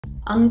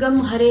Angam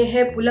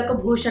harehe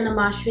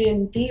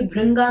pulakabhushanamashrayanti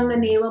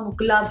bhringanganeva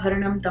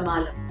mukulabharanam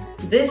tamalam.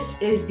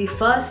 This is the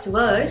first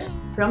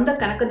verse from the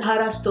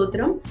Kanakadhara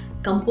Stotram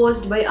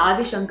composed by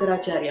Adi Sankara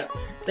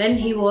when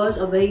he was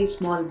a very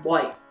small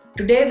boy.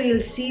 Today we will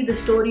see the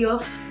story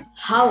of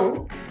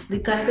how the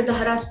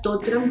Kanakadhara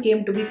Stotram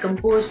came to be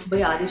composed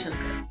by Adi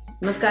Sankara.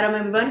 Namaskaram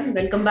everyone,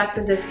 welcome back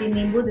to Zesty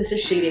Nimbu. This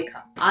is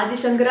Srirekha. Adi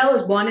Sankara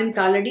was born in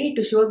Kaladi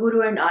to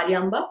Shivaguru and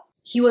Aryamba.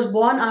 He was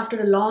born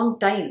after a long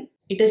time.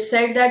 It is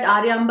said that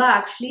Aryamba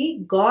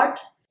actually got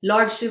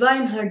Lord Shiva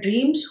in her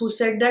dreams, who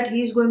said that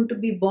he is going to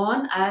be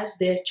born as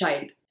their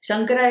child.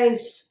 Shankara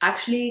is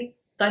actually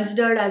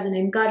considered as an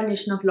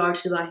incarnation of Lord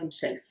Shiva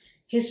himself.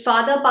 His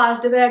father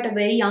passed away at a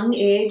very young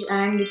age,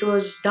 and it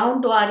was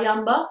down to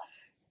Aryamba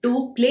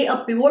to play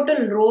a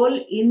pivotal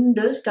role in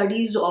the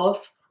studies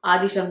of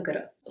Adi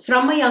Sankara.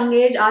 From a young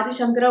age, Adi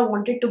Sankara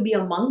wanted to be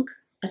a monk,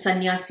 a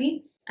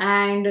sannyasi,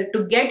 and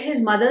to get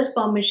his mother's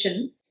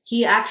permission,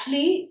 he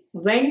actually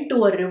went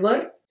to a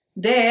river.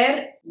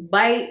 There,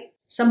 by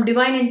some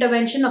divine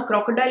intervention, a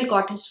crocodile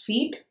caught his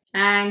feet,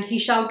 and he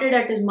shouted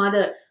at his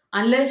mother,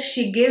 unless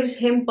she gives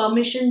him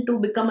permission to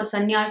become a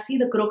sannyasi,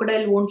 the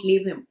crocodile won't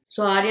leave him.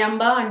 So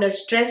Aryamba, under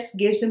stress,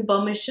 gives him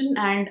permission,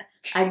 and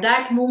at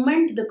that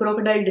moment, the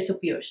crocodile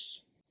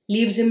disappears,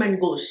 leaves him and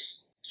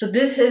goes. So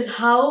this is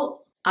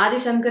how Adi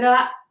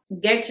Sankara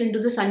gets into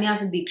the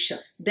sannyasa bhiksha.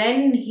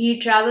 Then he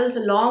travels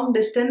a long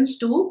distance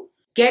to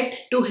get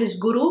to his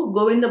guru,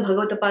 Govinda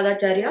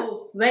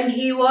Bhagavatapadacharya. When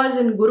he was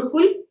in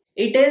Gurukul,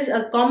 it is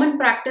a common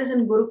practice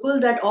in Gurukul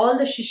that all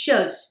the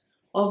shishyas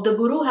of the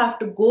guru have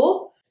to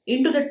go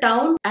into the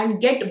town and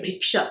get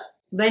bhiksha.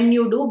 When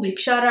you do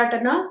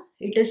bhiksharatana,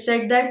 it is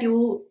said that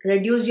you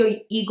reduce your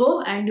ego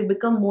and you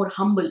become more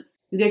humble.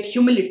 You get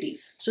humility.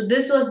 So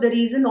this was the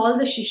reason all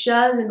the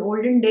shishyas in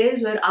olden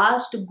days were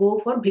asked to go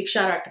for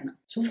bhiksharatana.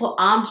 So for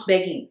alms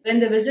begging.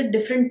 When they visit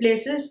different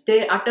places,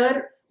 they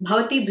utter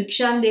Bhavati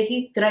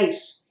Bhikshandehi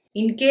thrice.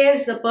 In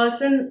case the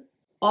person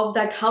of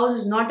that house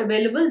is not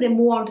available, they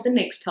move on to the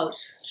next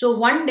house. So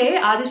one day,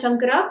 Adi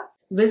Sankara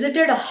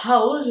visited a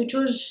house which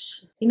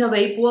was in a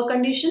very poor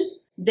condition.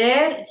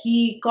 There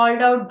he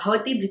called out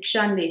Bhavati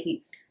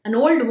Bhikshandehi. An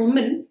old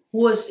woman who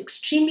was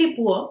extremely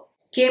poor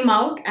came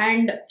out,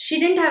 and she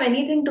didn't have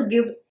anything to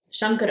give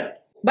Shankara.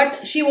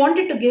 But she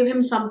wanted to give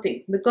him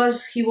something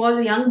because he was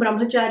a young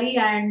brahmachari,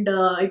 and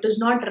it was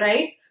not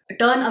right to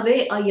turn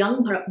away a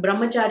young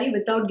brahmachari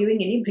without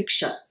giving any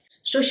bhiksha.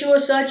 So she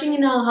was searching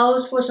in her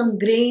house for some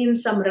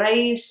grains, some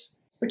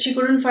rice, but she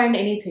couldn't find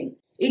anything.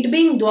 It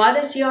being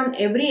Dwadashi, on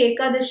every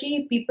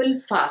Ekadashi, people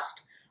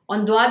fast.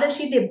 On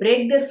Dwadashi, they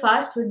break their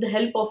fast with the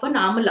help of an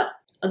amala,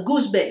 a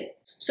gooseberry.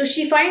 So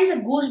she finds a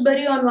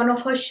gooseberry on one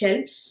of her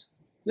shelves,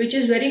 which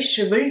is very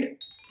shriveled,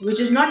 which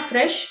is not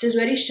fresh, it is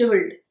very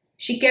shriveled.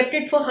 She kept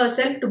it for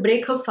herself to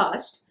break her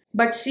fast,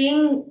 but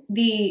seeing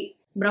the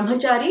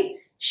brahmachari,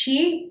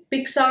 she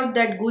picks out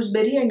that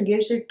gooseberry and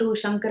gives it to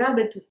Shankara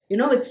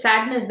with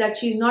sadness that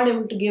she is not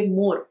able to give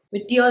more,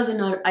 with tears in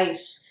her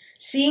eyes.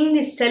 Seeing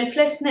the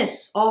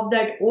selflessness of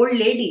that old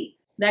lady,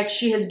 that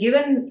she has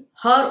given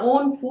her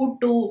own food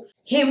to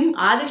him,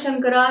 Adi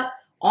Sankara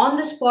on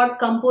the spot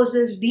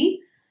composes the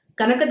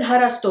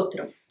Kanakadhara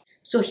Stotram.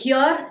 So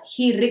here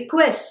he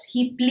requests,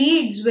 he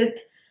pleads with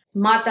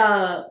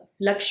Mata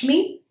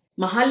Lakshmi,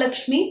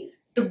 Mahalakshmi,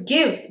 to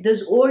give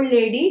this old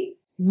lady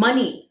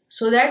money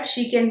so that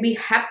she can be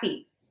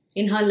happy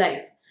in her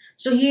life.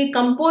 So he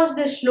composed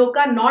this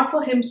shloka not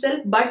for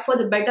himself but for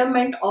the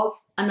betterment of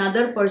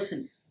another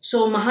person.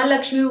 So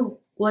Mahalakshmi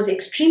was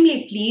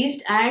extremely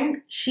pleased,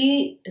 and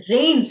she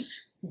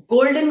rains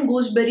golden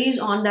gooseberries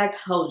on that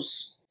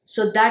house.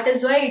 So that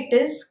is why it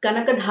is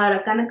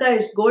Kanakadhara. Kanaka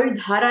is gold,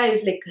 Dhara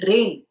is like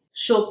rain.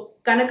 So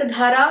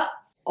Kanakadhara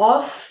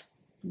of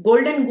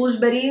golden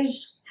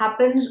gooseberries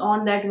happens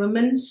on that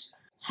woman's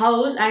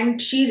house,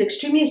 and she is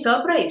extremely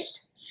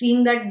surprised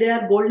seeing that they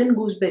are golden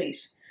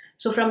gooseberries.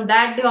 So from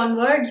that day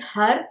onwards,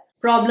 her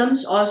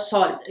problems are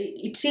solved.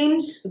 It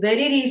seems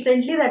very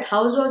recently that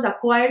house was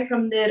acquired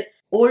from their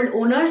old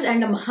owners,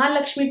 and a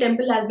Mahalakshmi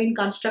temple has been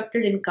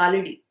constructed in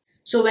Kaladi.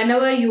 So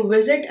whenever you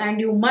visit, and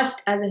you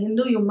must, as a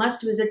Hindu, you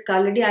must visit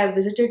Kaladi. I have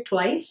visited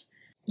twice.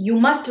 You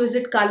must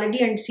visit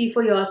Kaladi and see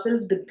for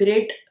yourself the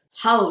great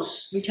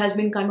house which has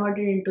been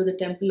converted into the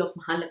temple of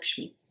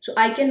Mahalakshmi. So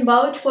I can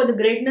vouch for the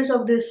greatness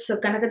of this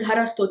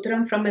Kanakadhara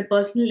Stotram from my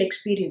personal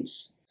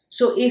experience.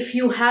 So if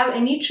you have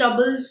any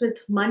troubles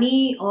with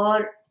money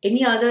or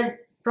any other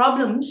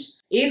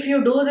problems, if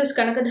you do this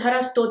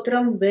Kanakadhara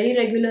Stotram very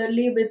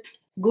regularly with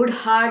good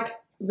heart,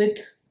 with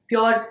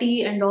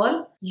purity and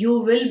all, you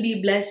will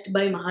be blessed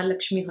by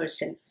Mahalakshmi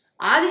herself.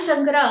 Adi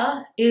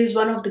Sankara is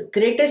one of the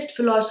greatest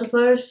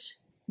philosophers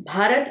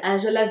Bharat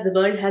as well as the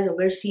world has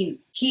ever seen.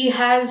 He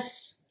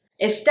has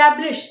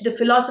established the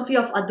philosophy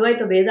of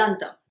Advaita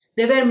Vedanta.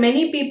 There were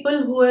many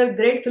people who were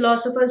great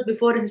philosophers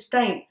before his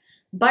time,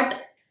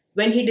 but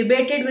when he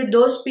debated with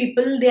those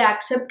people, they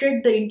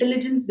accepted the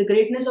intelligence, the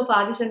greatness of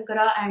Adi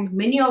Sankara, and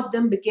many of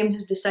them became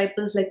his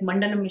disciples like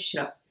Mandana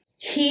Mishra.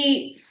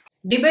 He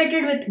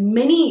debated with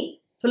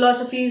many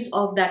philosophies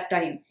of that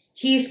time.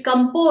 He's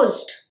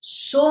composed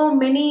so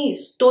many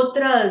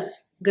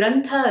stotras,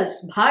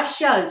 granthas,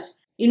 bhashyas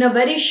in a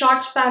very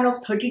short span of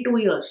 32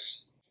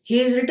 years. He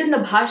has written the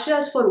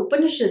bhashyas for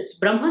Upanishads,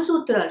 Brahma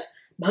Sutras,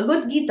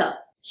 Bhagavad Gita.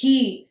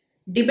 He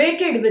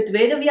debated with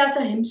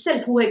Vedavyasa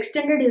himself, who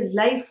extended his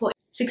life for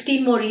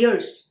 16 more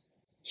years.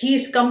 He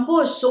has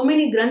composed so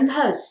many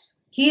granthas.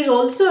 He has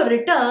also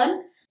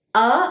written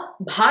a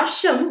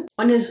bhashyam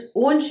on his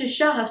own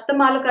Shishya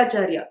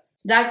Hastamalakacharya.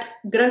 That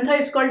grantha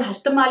is called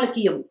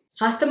Hastamalakiyam.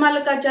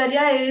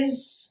 Hastamalakacharya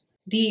is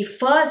the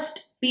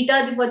first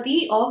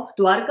Pitadipati of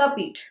Dwarka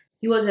Peeth.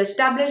 He was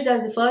established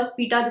as the first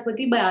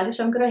Pitadipati by Adi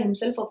Sankara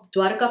himself of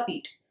Dwarka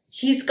Peeth.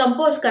 He's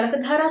composed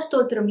Kanakadhara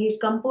Stotram, he's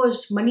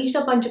composed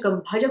Manisha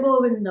Panchakam, Bhaja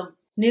Govindam,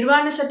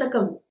 Nirvana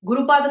Shatakam,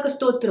 Gurupadaka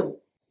Stotram,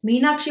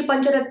 Meenakshi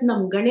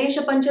Pancharatnam,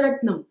 Ganesha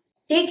Pancharatnam.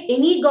 Take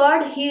any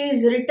god, he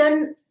has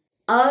written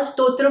a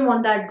stotram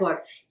on that god.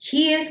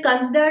 He is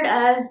considered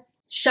as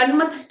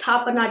Shanmatha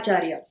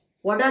Sthapanacharya.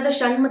 What are the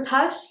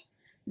Shanmathas?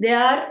 They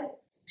are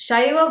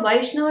Shaiva,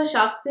 Vaishnava,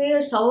 Shakteya,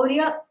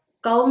 Saurya,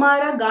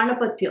 Kaumara,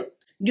 Ganapatya.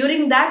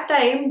 During that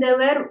time, there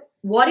were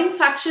warring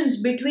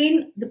factions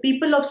between the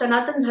people of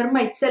Sanatana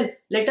Dharma itself,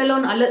 let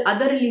alone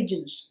other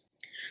religions.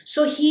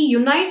 So he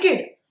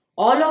united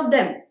all of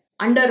them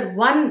under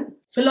one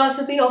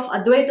philosophy of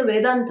Advaita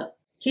Vedanta.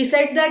 He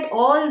said that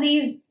all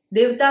these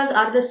devatas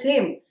are the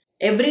same.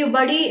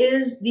 Everybody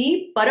is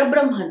the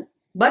Parabrahman,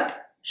 but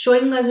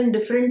showing us in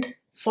different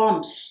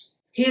forms.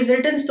 He has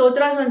written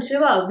stotras on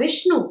Shiva,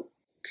 Vishnu,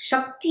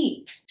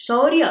 Shakti,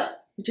 Saurya,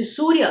 which is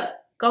Surya,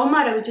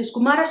 Kaumara, which is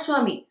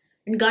Kumaraswamy,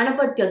 and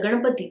Ganapatya,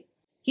 Ganapati.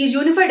 He has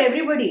unified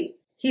everybody.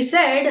 He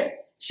said,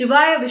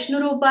 Shivaya Vishnu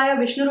Rupaya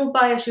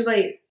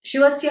Shivaya.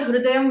 Shivasya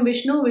Hridayam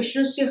Vishnu,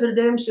 Vishnusya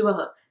Hridayam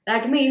Shivaha.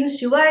 That means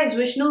Shiva is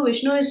Vishnu,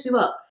 Vishnu is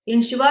Shiva.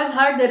 In Shiva's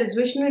heart there is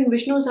Vishnu, in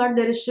Vishnu's heart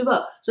there is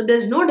Shiva. So there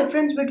is no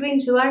difference between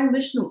Shiva and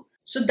Vishnu.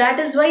 So that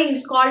is why he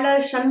is called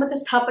as Shanmatha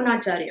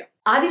Sthapanacharya.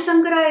 Adi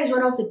Sankara is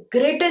one of the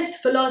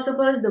greatest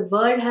philosophers the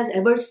world has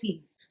ever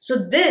seen. So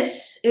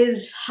this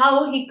is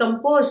how he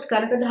composed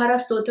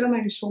Kanakadhara Stotram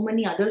and so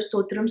many other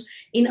stotrams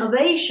in a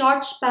very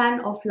short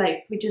span of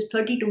life, which is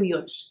 32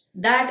 years.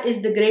 That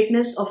is the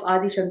greatness of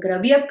Adi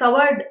Sankara. We have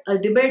covered a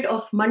debate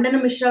of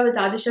Mandana Mishra with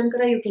Adi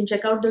Sankara. You can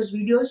check out those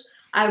videos.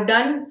 I have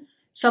done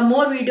some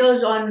more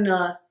videos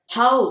on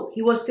how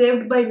he was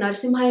saved by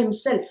Narsimha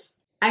himself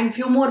and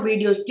few more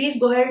videos. Please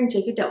go ahead and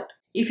check it out.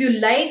 If you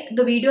like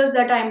the videos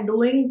that I am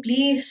doing,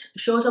 please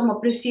show some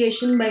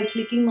appreciation by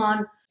clicking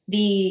on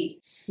the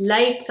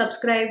like,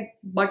 subscribe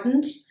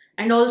buttons,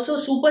 and also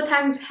super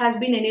thanks has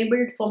been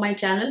enabled for my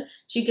channel,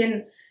 so you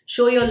can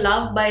show your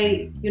love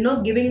by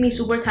giving me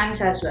super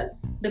thanks as well.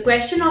 The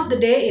question of the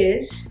day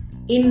is,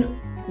 in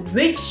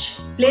which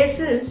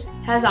places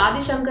has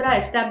Adi Sankara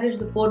established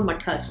the 4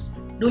 mathas?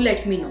 Do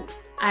let me know.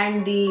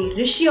 And the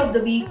Rishi of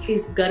the week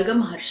is Garga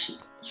Maharshi.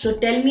 So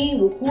tell me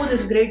who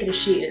this great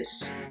Rishi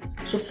is.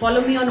 So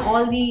follow me on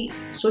all the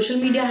social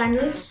media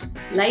handles,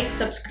 like,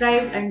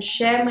 subscribe and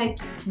share my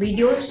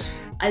videos.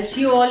 I'll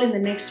see you all in the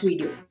next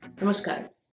video. Namaskaram.